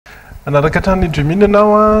Anaraka hatrany Jimina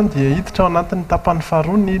anao a dia hiditra ao anatin'ny tapany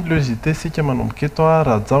faharoa ny Jite sika manomboka eto a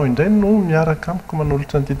Rajao indray no miaraka amiko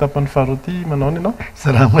manolotra an'ity tapany faharoa ity manao any ianao.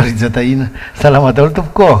 Salama Rijataina. Salama daholo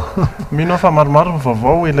tompoko. Mino fa maromaro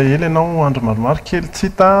vaovao elaela ianao andro maromaro kely tsy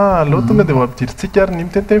hita aloha tonga dia ampidirintsika ary ny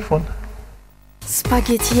miteny foana.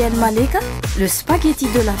 Spaghetti El Maleka, le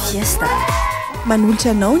spaghetti de la fiesta.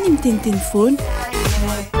 Manolotra anao ny miteny foana.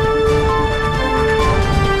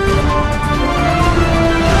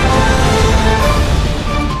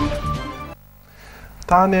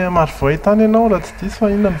 Tany Marvoy tany ianao raha tsy diso fa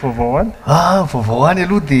inona ny vaovao any? Vaovao any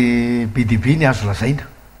aloha dia be dia be ny azo lazaina.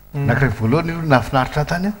 Anankiray voalohany aloha nahafinaritra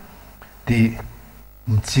tany a dia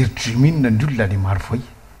mijery Jimina ny olona any Marvoy.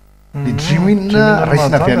 Dia Jimina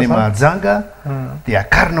raisina avy any Mahajanga dia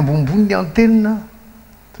akarina ambonimbony ny antenina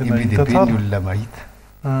dia be dia be ny olona mahita.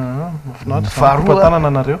 Mahafinaritra tanana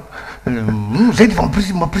anareo. Zay dia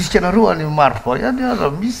mampirisika anareo any Marvoy any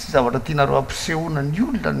raha misy zavatra tianareo ampisehoana ny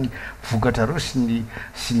olona ny vokatrareo sy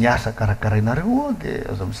ny asa karakarainareo dia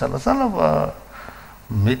aza misalasala fa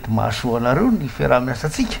mety mahasoa anareo ny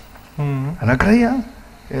fiaraha-miasantsika. Anankiray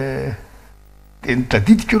dia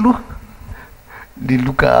nitradidiko aloha ny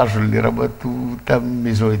loka azon'le Ramatoa tamin'ny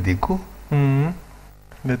Maison et Déco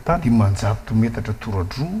dimanjato metatra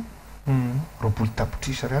toradroa roapolo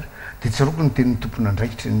tapitrisa ariary dia tsaroko ny tenin'ny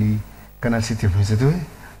tompon'andraikitra ny canal 7 hoe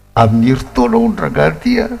amin'ny heritaona ony rangaha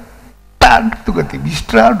ty a tany tonga dia misy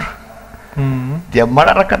trano dia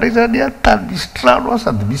manaraka indray zany a tany misy trano a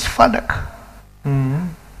sady misy fanaka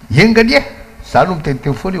engany e za no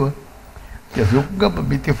miteniteny foana io a dia avy eo ko ngamba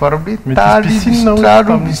mety efa ramety tany misy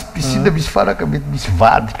trano misy piscine misy fanaka mety misy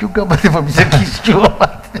vadika io ngamba dia efa misy ankizika io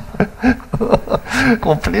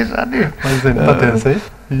complet zany zay nitady an'izay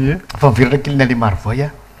fa miverana keliny ale Marvoy a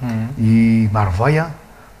i Marvoy a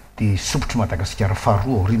dia sopotry Madagasikara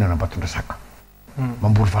faharoa aorinana Ambatondrazaka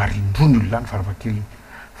mamboly vary indroa ny olona any faravakely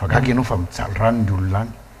vagaga ianao fa mijaly rano ny olona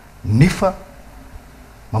any nefa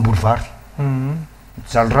mamboly vary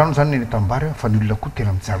mijaly rano zany ny tambary fa ny olona koa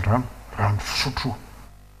tena mijaly rano fisotro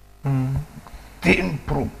teny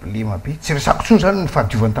problema be tsy resako tsony zany ny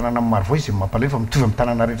fahadiovan'ny tanàna amin'ny Marvoy izay mampalay fa mitovy amin'ny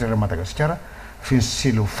tanàna rehetra Madagasikara feny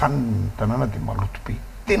selofany ny tanàna dia maloto be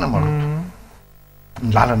tena maloto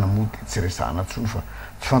ny lalana moa dia tsy resahana tsony fa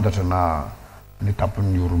tsy fantatra na ny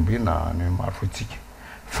tapon'ny Orombe na ny Marvoy tsika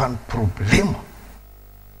fa ny problema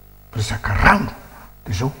resaka rano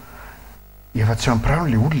dia zao efa tsy ampy rano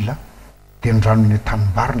le olona dia ny rano iny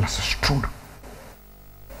tanimbary ny lasa sotroina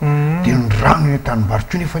dia ny rano iny tanimbary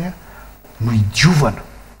koa nefany a no idiovana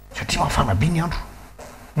satria mafana be ny andro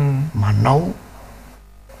manao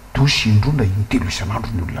dosy indrona intelo isan'andro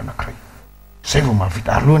ny olona anankiray zay vao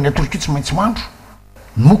mahavita ary lohan'ny atolika io tsy maintsy mandro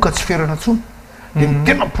moka tsy ferana tsony dia ny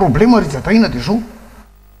tena problema Rijataina dia zao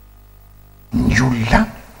ny olona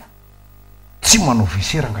tsy manao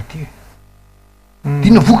WC rangaty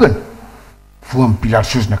tiana vokany voa amin'ny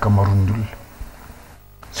bilharzieuzy ny akamaroan'ny olona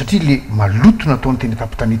satria le maloto nataony teny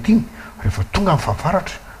tapitany iny rehefa tonga amin'ny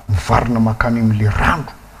fahavaratra mivarina makany amin'le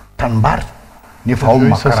rano tanimbary nefa ao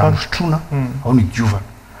makarano sotroina ao ny diovana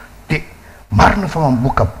dia marina fa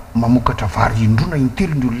mamokatra vary indrona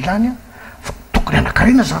intelo ny olona any a fa tokony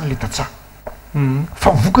anakarena zany le tatsaha fa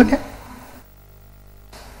vokany a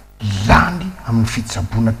lany amin'ny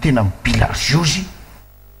fitsaboana tena amin'ny bilharzieuzy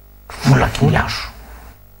volakely azo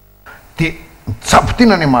dia mitsabo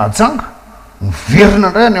tena any Mahajanga miverina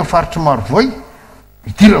indray any amin'ny faritry Marvoy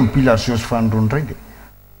idira amin'ny bilharzieuzy fanindrony indray dia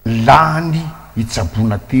lany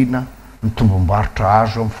hitsaboana tena ny tombom-barotra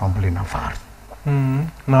azo amin'ny fambolena vary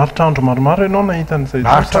naharitra andro maromaro ianao nahita an'izay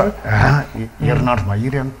herinandro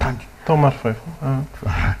mahery any tany tao Marvoy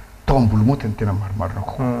tao ambolo moa tena maromarona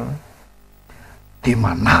koa dia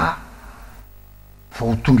manahy fa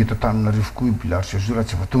ho tonga eto Antananarivo koa i bilharzieuzy raha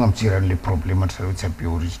tsy efa tonga mijery an'le problema ny zareo tsy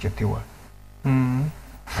abeorizika teo a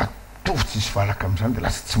fa tovy tsisy valaka amin'izany dia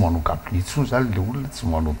lasa tsy manao gabiny tsony zany le olona tsy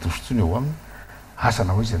manao dosy tsony eo aminy asa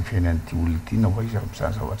na hoe izy mifiainy an'ity olona ity na hoe izy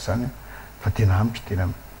amin'izany zavatra zany fa tena amitry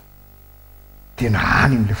tena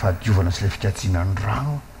any am'le fahadiovana sy le fikajiana ny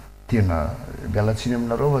rano tena mialatsiny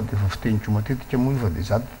aminareo fa dia efa fiteniko matetika moa fa dia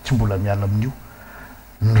za tsy mbola miala amin'io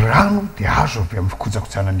ny rano dia azo avy amin'ny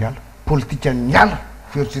fikojakojana ny ala politika ny ala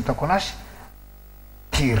fieritsetako anazy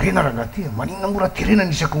terena rangaty maninona mora terena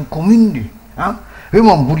ny isaky ny commune hoe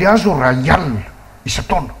mamboly azo rayal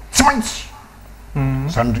isa-taona tsy maintsy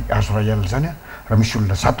zany azo rayal zany a raha misy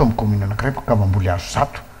olona 100 amin'ny commune anankiray ka mamboly azo 100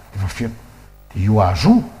 dia efa fiana dia io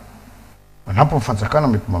azo manampy amin'ny fanjakana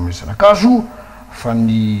mety mamesanakazo fa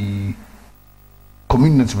ny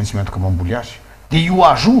commune tsy maintsy miantoka mamboly azy dia io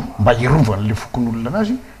azo mba hierovana le fokon'olona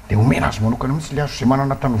anazy dia omena azy manokana mihitsy le azo zay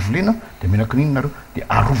manana tanovolena dia menaka n'iny nareo dia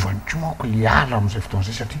arovany ko manko le ala amin'izay fotoana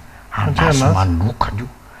izay satria andazy manokana io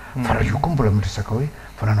fa raha io koa mbola miresaka hoe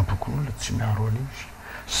fa nanam-bokon'olona tsy miaro an'io izy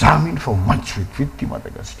za mihiny fa maintso vetivety ty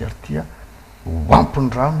Madagasikara tya hoampiny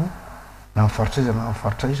rano na mifaritra iza na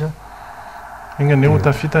mifaritra iza ingane ho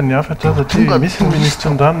tafita ny hafatra satria misy ny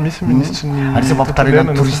ministry ny rano misy ministry ny anisy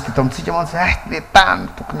mampitarena touriste eto amintsika mantsy le tany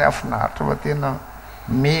tokony afinaritra fa tena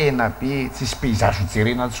mena be tsisy paysage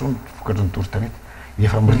jerena tsony vokatry ny torytanety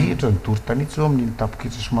efa mirihitra ny torytanety zao amin'iny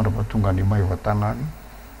tapoketsa somandra tonga any maiva-tanany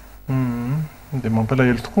dia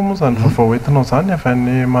mampalahelo tokoa moa zany vaovao entinao zany avy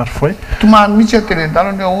any Marivoay tomany mihitsy ateny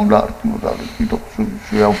an-dalana aolo ary timoazany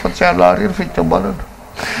hitako ao fa tsy alary ery fa hitambalana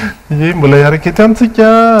ye mbola hiaraka ety antsika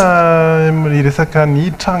iresaka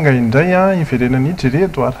ny tranga indray iverena ny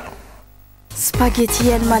jereto ary Spaghetti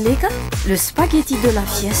El Maleka, le spaghetti de la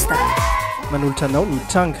fiesta. Manolotra anao ny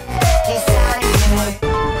tranga.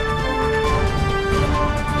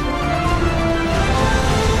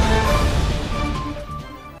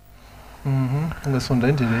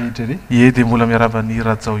 ngasondray ndrery ie dia mbola miaravany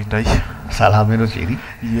rajao indray salama ianao jery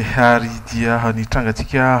ie ary dia ny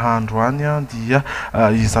trangantsika androany dia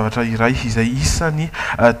zavatra iray izay isany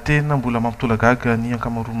tena mbola mampitolagaga ny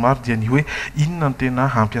ankamaroany maro dia ny hoe inona ny tena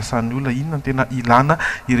hampiasan'ny olona inona ny tena ilana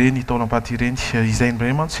ireny taolam-paty ireny izay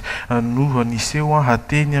indray mantsy no niseho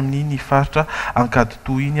teny amin'iny faritra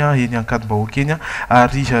ankadito iny eny ankadimbahoaka eny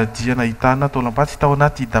ary dia nahitana taolam-paty tao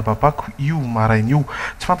anaty dabapako io maraina io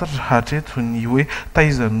tsy fantatra hatreto ny hoe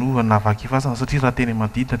taiza no navaky fasana satria raha teny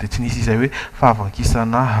manodidina dia tsy nisy izay hoe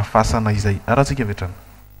fahavakisana fasana izay rahantsika vetrana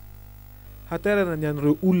haterana ny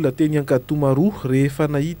an'ireo olona teny Ankaditomaroa rehefa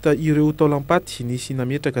nahita ireo taolampaty nisy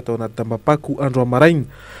nametraka tao anaty dambapako andro amaraina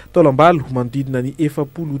taolambalo manodidina ny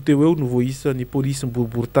 70 teo eo no voaisan'ny polisy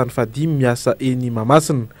boribory-tany fadimy miasa eny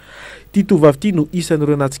Mamasina ity tovavy ity no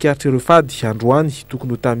isan'ireo nahatsikaritra ireo fady androany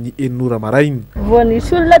tokony ho tamin'ny 9 maraina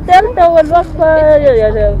voanisy olona telo tao aloha fa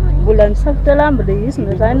mbola nisafitra lamba dia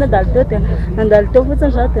izy zay nandalo teo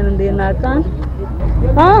fotsiny za dia nandeha nakany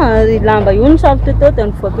lamba io nisafitra teo dia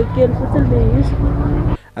nivoaka kely fotsiny dia izy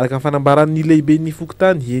araka ny fanambaran'ny lehiben'ny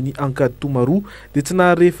fokontany eny Ankaditomaroa dia tsy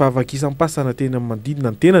nahare vavakisampasana teny amin'ny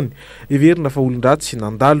manodidina ny tenany everina fa olon-dratsy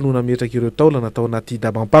nandalo no nametraka ireo taolana tao anaty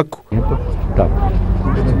dabampako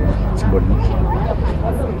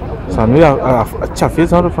zany hoe tsy avy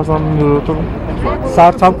zany rehefa fasan'ireo tao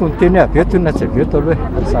sarotra amiko ny teny aveto na tsy aveto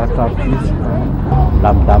aloha sarotra amiko izy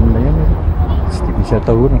lamindamina eny tsy dia misy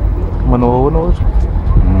atahorana manao ahoana ohatra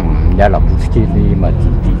miala-botsy kely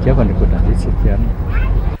madinidinika fa ny akoatran'izay tsy tiana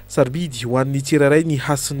sarobidy ho an'ny tsiraray ny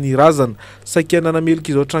hasin'ny razana saika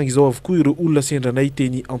nanamelika izao tranga izao avokoa ireo olona sendranay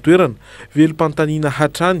teny antoerana velom-panontaniana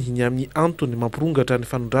hatrany ny amin'ny antony mampirongatra ny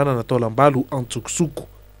fanondrana natao lambalo antsokosoko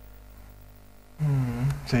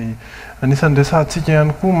zay anisan'ny resantsika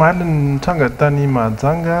ihany koa maly ny tranga tany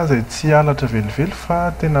Mahajanga zay tsy alatra velively fa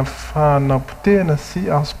tena fanapotehana sy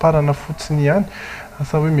ansoparana fotsiny ihany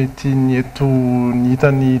asa hoe mety ny eto ny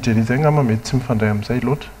hitany jery zay ngamba mety tsy mifandray amin'izay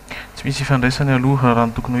loatra tsy misy ifandraisany aloha raha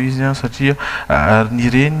ny tokony ho izy satria ny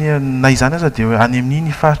reny na izany aza dia hoe any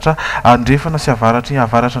amin'iny faritra andrefana sy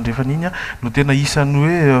avaratra andrefana iny no tena isan'ny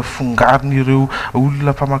hoe fongarin'ireo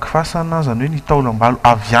olona mpamaky fasana zany hoe ny taolambalo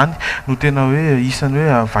avy any no tena hoe isan'ny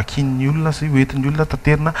hoe vakin'ny olona sy hoentin'ny olona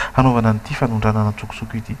tanterina hanaovana n'ity fanondrana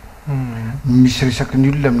antsokosoko ity misy resaky ny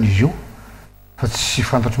olona amin'izy io fa tsy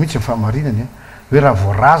fantatro mihitsy ny fahamarinany hoe raha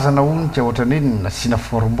voarazana onika ohatrany hoe nasiana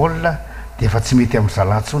formol dia efa tsy mety amin'ny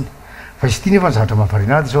zalatsony fa izy ity nefa ny zavatra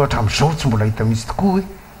mahavarina zao hatramin'izao tsy mbola hita mihitsy tokoa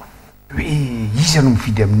hoe iza no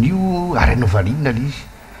mividy amin'io ary anao valinina le izy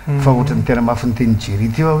fa ohatrany tena mafiny teny jery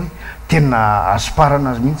teo hoe tena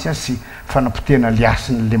asoparana azy mihitsy sy fanapotehana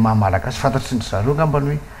liasin'le mahamalaka azy fantatry ny zareo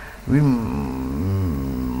ngambany hoe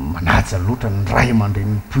manaja loatra ny ray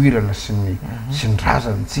aman-dreny poirana sy ny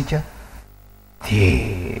razantsika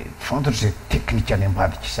dia fantatro zay teknika any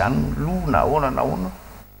ambadika izany lo na ahoana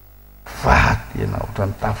fa tena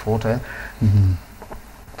ohatrany tafo ohatra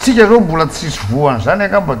tsika zao mbola tsisy voany zany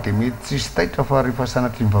angamba dia mety tsisy taitra fa rehefa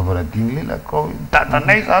sanatry mivavaradiny lelaka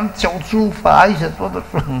dadanay zany tsy aotsony fa aiza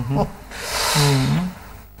fantatro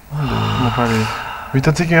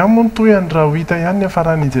hitantsika ihany moa nytoy any raha ho hita ihany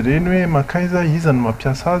afarany izy ireny hoe makaiza iza no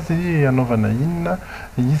mampiasa azy anaovana inona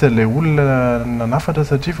iza ilay olona nanafatra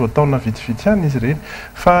satria vao taona vitsivitsy ihany izy ireny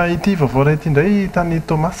fa ity vaovao ray ity indray tany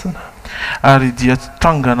Tomasina ary dia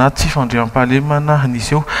trangana tsy fandriam-pahalemana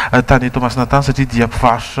nisy eo tany eto masina tany satria dia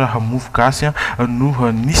mpivarotra mofo gasy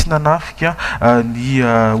no nisy nanafika ny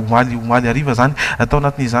omaly ariva zany tao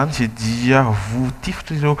anatin'izany izay dia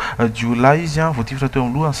voatifitra ireo jiolay izy voatifitra teo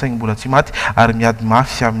amin'ny lohany saingy mbola tsy maty ary miady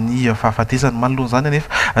mafy amin'ny fahafatesany manoloana zany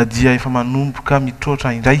anefa dia efa manomboka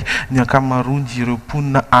mitrotra indray ny ankamaroany ireo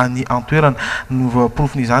mponina any antoerana no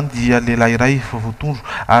porofin' dia lehilahy iray voatondro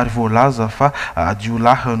ary voalaza fa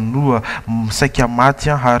jiolahy no misaika maty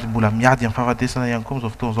ary mbola miady amin'ny fahafatesana ihany koa amin'izao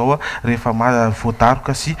fotoana izao rehefa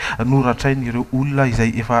voadaroka sy noratrainy ireo olona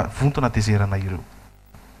izay efa vontona tezerana ireo.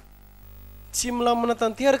 Tsy milamina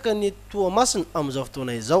tanteraka ny Toamasina amin'izao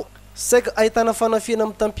fotoana izao. Saika ahitana fanafiana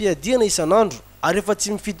amin'ny tampiadiana isan'andro ary efa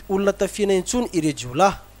tsy mifidy olona tafiana intsony ireo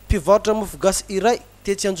jiolahy. Mpivarotra mofo gasy iray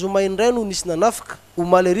tetsy Anjomaina iray no nisy nanafika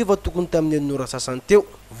omaly ariva tokony tamin'ny enonora sasany teo.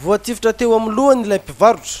 Voatifitra teo amin'ny lohany ilay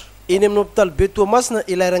mpivarotra eny amin'ny hôpitaly be Toamasina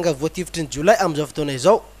ilay ranga voatifitry ny jiolay amin'izao fotoana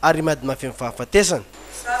izao ary miady mafy amin'ny fahafatesany.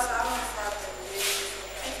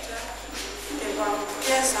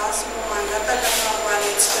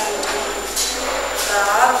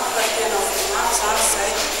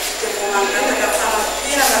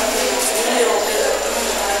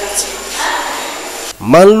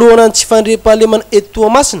 Manoloana ny tsy fandriam-pahalemana eto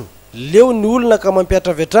Toamasina, leo ny olona ka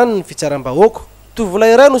mampiatra avy hatrany ny fitsaram-bahoaka.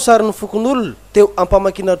 Tovolahy iray no sarin'ny fokon'olona teo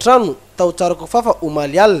ampamakina trano tao tsarako fafa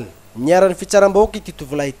omaly alina. Niaran'ny fitsaram-bahoaka ity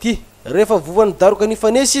tovolahy ity. Rehefa vovany daroka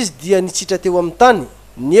nifanesy izy dia nitsitra teo amin'ny tany.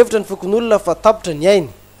 Nievitra ny fokon'olona fa tapitra ny ainy.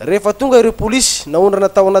 Rehefa tonga ireo polisy naondrana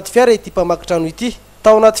tao anaty fiara ity mpamaky trano ity.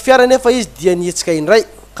 Tao anaty fiara nefa izy dia nietsika indray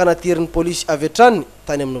ka natirin'ny polisy avy hatrany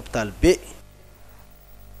tany amin'ny hôpitaly be.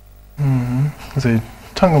 Zay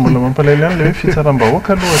tranga mbola mampalaila ihany le hoe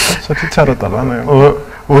fitsaram-bahoaka aloha satria tsy ara-dalàna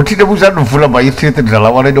ohatrina moa zany vola maheritreretiny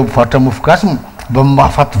zalahoana eny mivarotra mofo gasy mba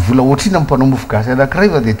mahafaty vola ohatrina mpanao mofo gasy anankiray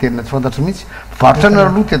fa dia tena tsy fantatro mihitsy varotra ny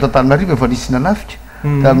aloha teto Antananarivo efa nisy nanafika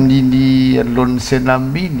tamin'iny alohan'ny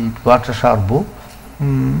senaminy mpivarotra charbon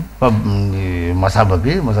fa mazava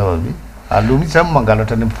be aloha mihitsy zany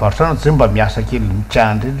mangalatra ny mpivarotra any zay mba miasa kely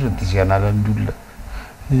mitrandry eny fa dia zay analan'ny olona.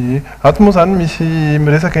 Ato moa zany misy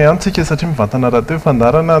miresaka ihany tsika satria mivantana raha teo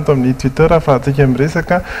fandarana ato amin'ny Twitter fa tsika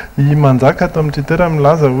miresaka i manjaka ato amin'ny Twitter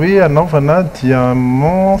milaza hoe anaovana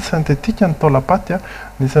diamant synthétique ny taolapaty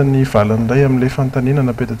nisan'ny valany iray amin'ilay fanontaniana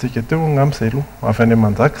napetratsika teo ngam'izay aloha avy any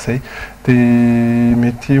manjaka izay dia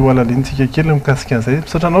mety ho alalintsika kely mikasika an'izay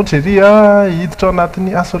misaotra anao Jerry hiditra ao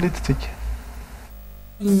anatin'ny insolite-tsika.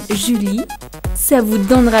 Julie, ça vous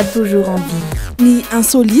donnera toujours envie. Ni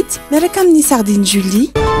insolite, miaraka amin'ny sardine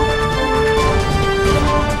Julie.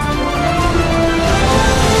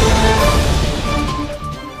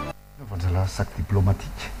 Voilà, sac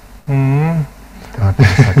diplomatique.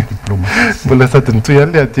 Sac diplomatique. Mbola sady nitoy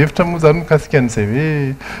ihany le adihevitra moa zany mikasika an'izay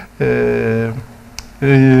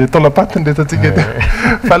hoe taolapaty ny resantsika teo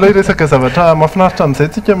fa aloha iresaka zavatra mahafinaritra amin'izay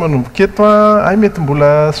tsika manomboka eto ay mety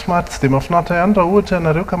mbola somary tsy dia mahafinaritra ihany raha ohatra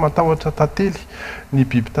ianareo ka matahotra tantely ny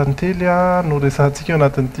biby tantely no resantsika eo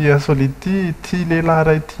anatin'ity insolite ty lehilahy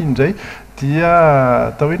iray ity indray dia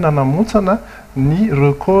atao hoe nanamontsana ny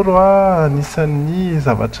record anisan'ny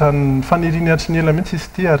zavatra faniriany hatry ny ela mihitsy izy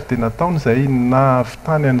ity ary dia nataony izay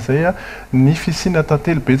nahavitany an'izay ny fisiana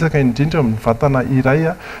tantely betsaka indrindra amin'ny vatana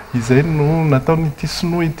iray izay no nataony ity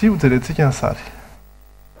sinoa ity ho jerentsika ny sary.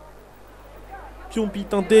 Mpiompy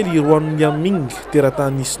tantely Roan'ny Aming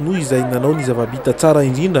teratany sinoa izay nanao ny zava-bita tsara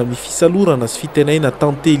indrindra amin'ny fisalorana sy fitenaina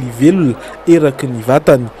tantely velona eraky ny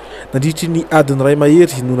vatany. Nandritry ny adiny ray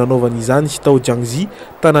mahery no nanaovany izany sy tao Jiangxi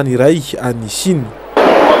tanàna iray any Chine.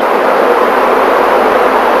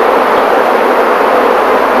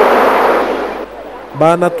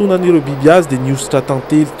 Mba hanatonan'ireo biby azy dia niositra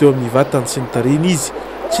tantely teo amin'ny vatany sy ny tareny izy.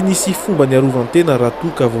 Tsy nisy fomba niarovan-tena raha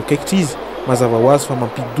toa ka voakaikitra izy mazava ho azy fa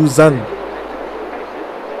mampidi-doza zany.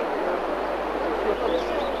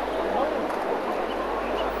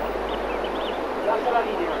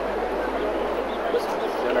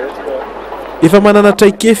 Efa manana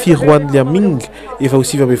traikefy Roan'ny Aming efa ho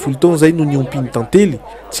 7 taona izay no niompiny tantely.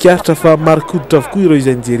 Tsikaritra fa marikoditra avokoa ireo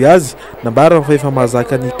izay nijery azy nambarana fa efa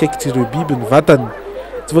mahazaka ny kaikitra ireo biby ny vatany.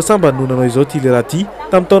 Tsy voasambany no nanao izao ity le raha ity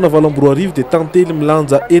tamin'ny taona 2024 dia tantely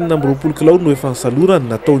milanja 420 kilao no efa nisalorany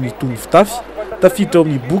natao nitony fitafy tafiditra ao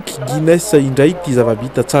amin'ny boky Guinness indray ity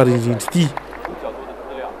zava-bita tsara indrindra ity.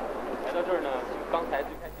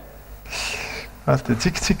 Azy dia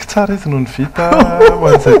tsikitsiky tsara izy no ny vita ho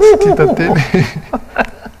an'izay tsy tia tantely.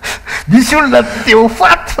 Misy olona teo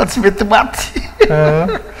faty fa tsy mety maty.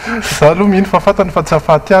 za aloha mihino fa fantany fa tsy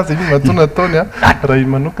hahafaty azy iny matona ataony a raha iny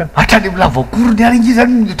manokana hatrany amin'ny lavakorony ary izy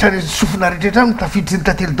zany trany sofina rehetrarehetra mitafiditry ny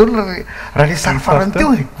tantely daola raha le sary farany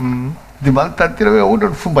teo e dia manontanytena hoe ahoana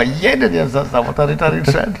ny fomba iainany any zavatra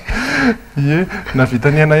rehetrarehetra zany ie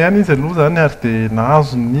navita ny aina ihany izy aloha zany ary dia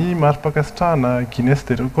nahazo ny mari-pakasitrahana Guinness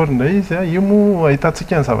de record indray izy a io moa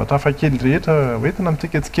ahitantsika ny zavatra hafakely rehetra hoentina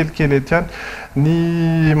amintsika tsy kelikely eto ihany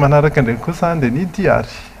ny manaraka indray kosa dia ny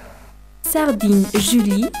diary. Sardine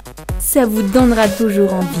Julie, ça vous donnera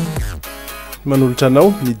toujours envie. manolotra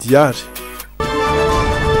anao ny diary.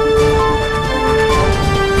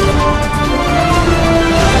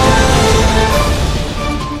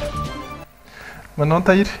 manao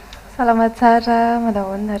tahiry salama tsara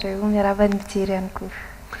madahoanareo miarava nijery ihany koa.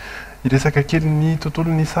 iresaka kely ny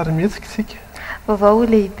tontolon'ny sary mihetsika isika vaovao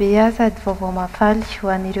lehibe a sady vaovao mafaly ho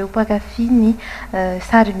an'ireo mpakafy ny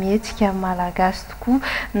sary mihetsika malagasy tokoa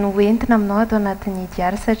no entina aminao atao anatin'ny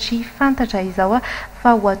diary satria fantatra izao a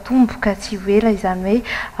fa ho atomboka tsy hoela izany hoe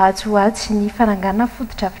atsoatsy ny fananganana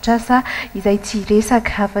fotodrafitrasa izay tsy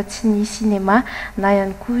resaka afa-tsy ny sinema na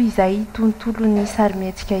ihany koa izay tontolo ny sary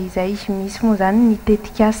mihetsika izay misy moa zany ny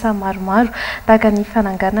tetikasa maromaro tahaka ny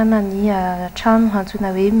fananganana ny trano antsoina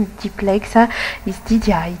hoe multiplex izy ity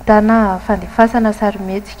dia ahitana fandefasana sary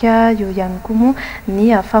mihetsika eo ihany koa moa ny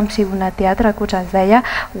fampisehoana teatra ankoatran'izay a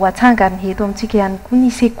ho atsangany eto amintsika ihany koa ny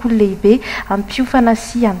sekoly lehibe ampiofana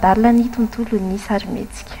sy andalina ny tontolo ny sary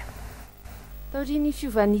mihetsika. Taorian'ny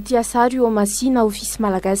fiovan'ny tiasary eo Masina ofisy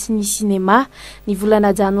malagasy ny sinema ny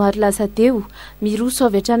volana janoary lasa teo miroso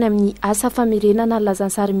avy hatrany amin'ny asa famerenana ny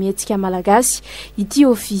lazansary mihetsika malagasy ity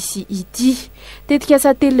ofisy ity. Tetika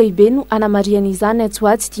asa telo lehibe no anamariana izany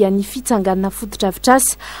atsoatsy dia ny fitsanganana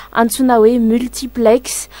fotodrafitrasa antsoina hoe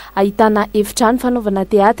multiplex ahitana efitrano fanaovana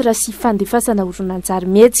teatra sy fandefasana horonan-tsary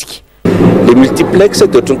mihetsika. Le multiplex dia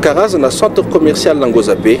ohatran'ny karazana centre commercial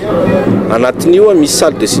Langozabe. Anatin'io misy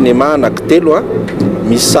salle de cinéma anankitelo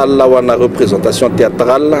misy salle ho ana représentation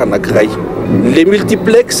théâtrale anankiray. Le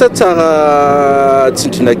multiplex tsara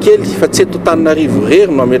tsindrina kely fa tsy eto Antananarivo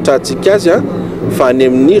rery no ametrahantsika azy fa any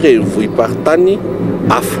amin'ny renivohim-paritany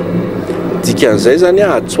hafa. Dikan'izay zany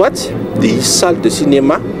atsoatsy dia isy salle de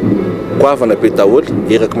cinéma goavana be daholo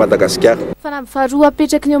eraky Madagasikara. Fanampy faharoa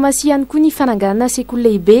apetraky ny Eomasy ihany koa ny fananganana sekoly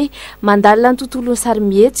lehibe mandalina ny tontolon'ny sary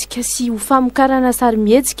mihetsika sy ho famokarana sary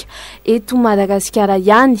mihetsika eto Madagasikara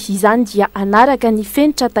ihany. Izany dia anaraka ny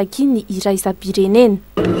fenitra takiany iraisam-pirenena.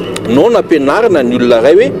 No nampianarana ny olona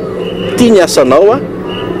iray hoe tia ny asanao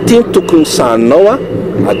tia ny tokony sahanao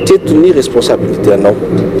atreto ny responsabilité anao.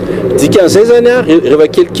 Dikan'izay zany rehefa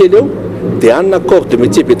kelikely eo dia anna corps de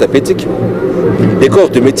métier betabetsika. Les corps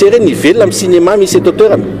de métier reny velona amin'ny cinéma misy eto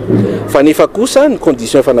toerana fa nefa kosa ny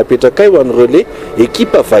condition efa napetraka ho an'ny relais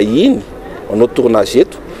équipe vahiny anao tournage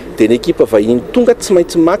eto dia ny équipe vahiny tonga tsy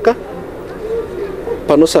maintsy maka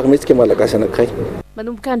mpanao sary mihetsika malagasy anankiray.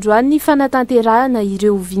 Manomboka androany ny fanatanterahana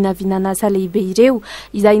ireo vinavinan'asa lehibe ireo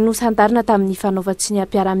izay nosantarina tamin'ny fanaovatsy ny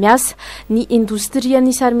ampiara-miasa ny indostria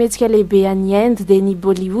ny sary mihetsika lehibe any Inde dia ny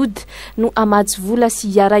Bollywood no amatsy vola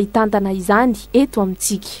sy hiara hitantana izany eto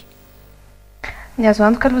amintsika. Ny azo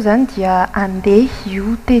antoka aloha zany dia andeha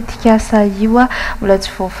io tetikasa io mbola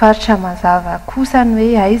tsy voafaritra mazava kosa ny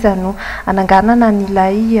hoe aiza no ananganana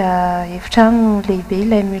n'ilay efitrano lehibe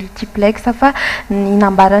ilay multiplex fa ny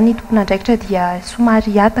nambarany tompon'andraikitra dia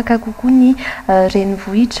somary ataka kokoa ny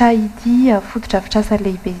renivohitra ity fotodrafitrasa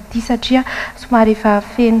lehibe ity satria somary efa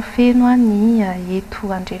fenofeno ny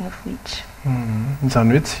eto an-drenivohitra.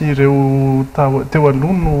 Izany hoe tsy ireo teo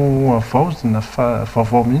aloha no avaozina fa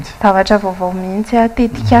vaovao mihitsy. Zavatra vaovao mihitsy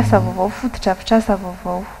tetikasa vaovao fotodrafitrasa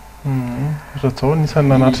vaovao. Raha zao anisany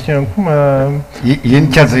nanatrika ihany koa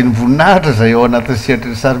enikajy ny voninahitra zay ao anatin'ny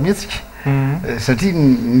sehatry sary mihetsika satria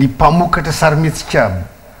ny mpamokatra sary mihetsika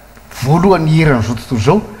voalohany eran'izao tontolo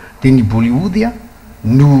zao dia ny Bollywood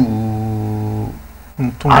no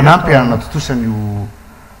anampy anatotosany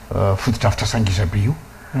fotodrafitrasa angizabe io.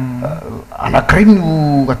 Anankiray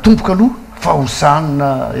no atomboka aloha fa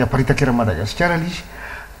hosanina iaparitaka Madagasikara ilay izy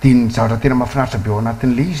dia ny zavatra tena mahafinaritra be ao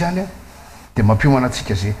anatin'ilay izy zany dia mampiomana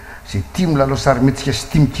antsika zay tia milalao sary mihetsika sy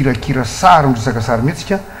tia mikirakira sary miresaka sary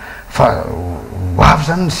mihetsika fa ho avy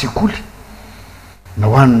zany ny sekoly na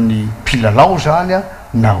ho an'ny mpilalao zany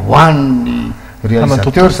na ho an'ny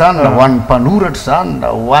réalisateur zany na ho an'ny mpanoratra zany na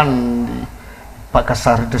ho an'ny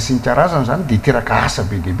mpakasary rehetra sy ny karazany zany dia teraka asa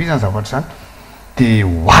be dehibe zany zavatra zany dia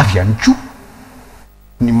ho avy ihany koa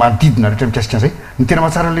ny manodidina rehetra mikasika an'izay ny tena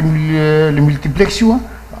mahatsara le multiplex io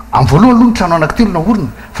amin'ny voalohany aloha ny trano anankitelo na orona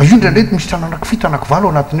fa io ndraindray misy trano anankifito anankivalo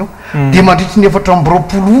ao anatiny ao dia mandritry ny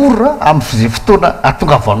 420 ora amin'ny zay fotoana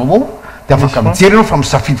atonga vanao ao dia afaka mijery ianao fa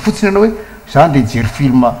misafidy fotsiny ianao hoe za ndeha hijery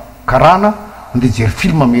film karana ndeha hijery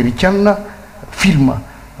film américaine film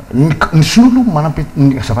ny solo manampy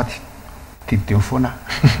zavaty tediteo foana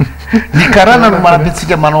ny karana no manampy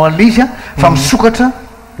antsika manao an'le izy a fa misokatra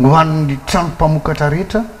ho an'ny trano mpamokatra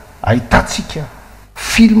rehetra ahitatsika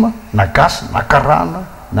film na gasy na karana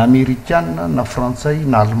na américaine na frantsay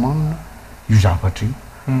na allemane io zavatra io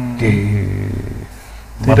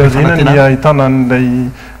ny ahitana n'lay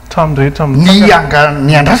trano rehetra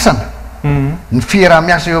ny andrasana ny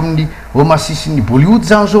fiarah-miasa eo amin'ny omasisy ny bollywood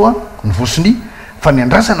zany zao a ny vosiny fa ny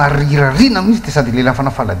andrasana rirarina mihitsy de sady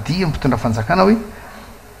lelafana faladia mpitondra fanjakana hoe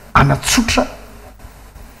anatsotra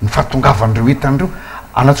ny fahatongavan'ireo entan'ireo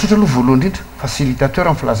anatsotra aloha voalohany indrindra facilitateur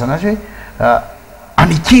amin'ny filazana azy hoe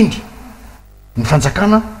anikendy ny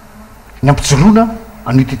fanjakana ny ampijoroana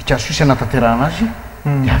anitetikasy sy anatanterahana azy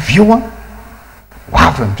de avy eo a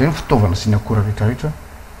hoavy am'izay ny fitaovana sy ny akora rehetrarehetra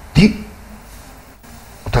de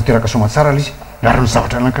tanteraka somatsara l'izy ary ny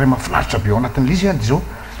zavatra anankiray mahafinaritra be ao anatin'le izy a de zao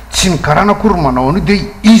tsy ny karana akory manao an'io de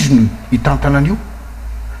izy no hitantana an'io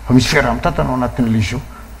fa misy fiarah mitantana ao anatin'le izy io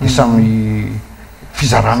de samy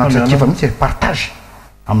fizarana trakiva mihitsy partage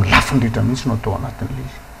amin'ny lafiny rehetra mihitsy no atao anatin'le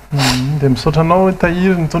izy de misaotra anao hoe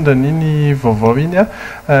tahiry nitondra n'iny vaovao iny a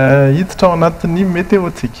hiditra ao anatin'ny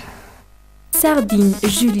météotsika. Sardine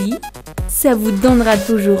Julie, ça vous donnera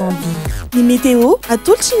toujours envie. Ny météo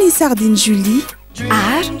atolotry ny Sardine Julie.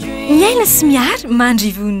 Miaina sy miary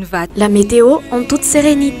mandrivony ny vaty. La météo en toute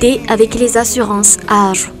sérénité avec les assurances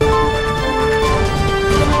Aro.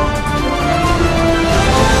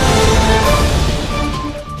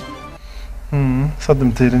 Sady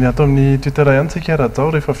mijery ny atao amin'ny Twitter ihany tsika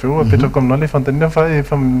raha-jao rehefa avy eo apetrako aminao le fantaniana fa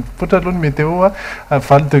efa mipoitra aloha ny météo a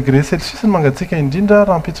 20 degré celsius ny mangatsika indrindra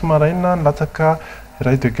raha ampitso maraina ny latsaka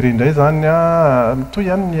 1 degré indray zany a toy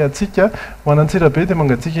ihany ny atsika ho anantsirabe dia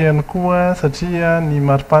mangatsika ihany koa satria ny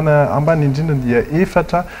maripana ambany indrindra dia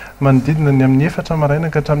 4 manodidina ny amin'ny 4 maraina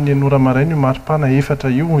ka hatramin'ny 9 maraina io maripana 4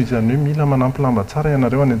 io izany hoe mila manampy lamba tsara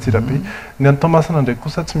ianareo any antsirabe ny antomasina ndraiky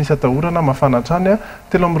kosa tsy misy atahorana mafana hatrany a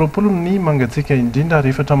 3 ny mangatsika indrindra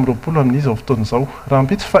ary 4 amin'izao fotoan'izao raha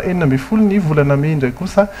ampitso fa 9 ny volana May indray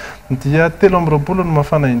kosa dia 13 no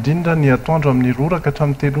mafana indrindra ny atoandro amin'ny 2 ka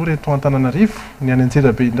hatramin'ny 3 reto Antananarivo ny any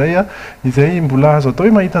Antsirabe indray a izay mbola azo atao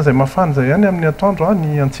hoe mahita an'izay mafana izay ihany amin'ny atoandro a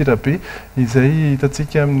ny Antsirabe izay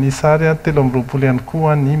hitantsika amin'ny sary a 13 ihany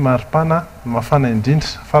koa ny maripana mafana indrindra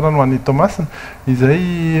farany ho an'ny Tomasina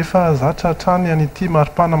izay efa zatra hatrany an'ity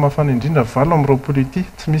maripana mafana indrindra 20 ity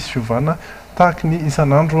tsy misy fiovana tahaky ny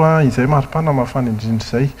isan'andro a izay maripana mafana indrindra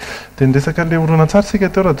izay dia niresaka le horonan-tsary sika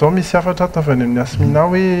teo rajao misy afatra tavy any amin'ny Asmina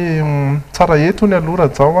hoe tsara eto ny aloha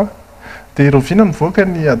rajao a dia rovina nivoaka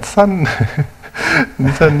ny adisanina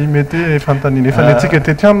nisan'ny mety hoe fantaniana efa le tsika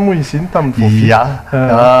tetrano moa izy iny tamin'ny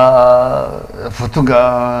vao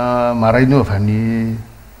tonga maraina io avy any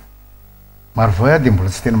Marvoya dia mbola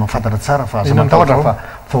tsy tena mahafantatra tsara fa azo matahotra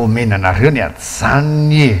fa omenanareo ny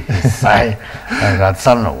adisany zay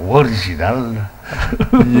adisany original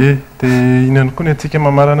ie dia inany koa ny atsika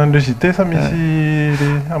mamarana an'ireo Jite sa misy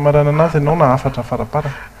amarana anazy ianao na afatra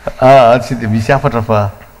farapara tsy dia misy afatra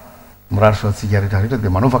fa mirary so atsika rehetrarehetra dia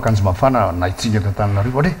manao vakanjo mafana na itsika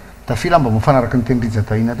tantananareo ohatra hoe tafila mba mafana araka ny tenirija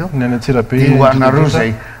tahina teo ny any Antsirabe dia ho anareo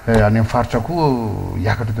zay any amin'ny faritra koa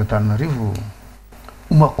hiakatra tantananarivo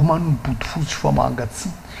omakomano ny botofotsy fa mangatsy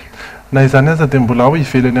na izany aza dia mbola ao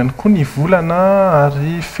ivelany ihany koa ny volana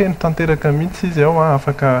ary feno tanteraka mihitsy izy ao a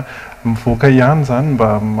afaka mivoaka ihany zany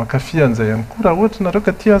mba makafy an'izay ihany koa raha ohatra nareo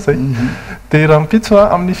ka tia zay dia raha mipitso a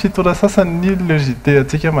amin'ny fitora sasany ny le Jite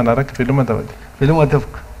atsika manaraka veloma daholo veloma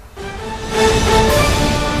tavoko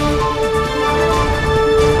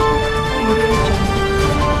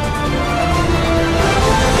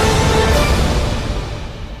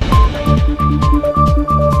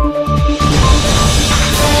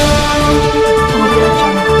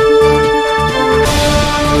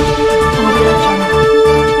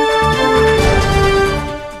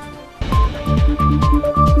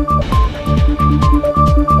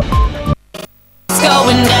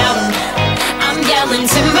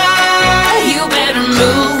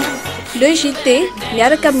Le Jite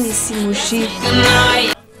miaraka amin'ny Simoji.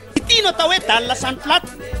 Ity natao hoe dalina sany platy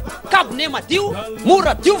kabone madio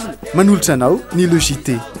mora diovina. Manolotra anao ny Le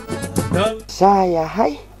Jite. Ça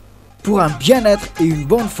yahay. Pour un bien-être et une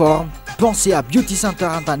bonne forme, pensez à Beauty Center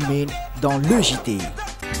Antanmen dans Le Jite.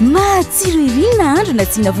 Matsiro irina andro na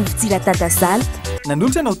tsina vovotsira tata salt.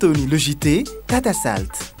 Nanolotra anao tao ny Le Jite tata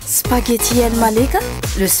salt. Spaghetti El Maleka,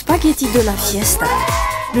 le spaghetti de la fiesta.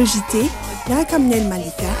 Le Jite miaraka amin'ny El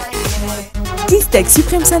Malika. T-Steak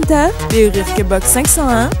Supreme Center, BRFK Box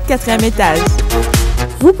 501, 4e étage.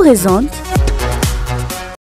 Vous présente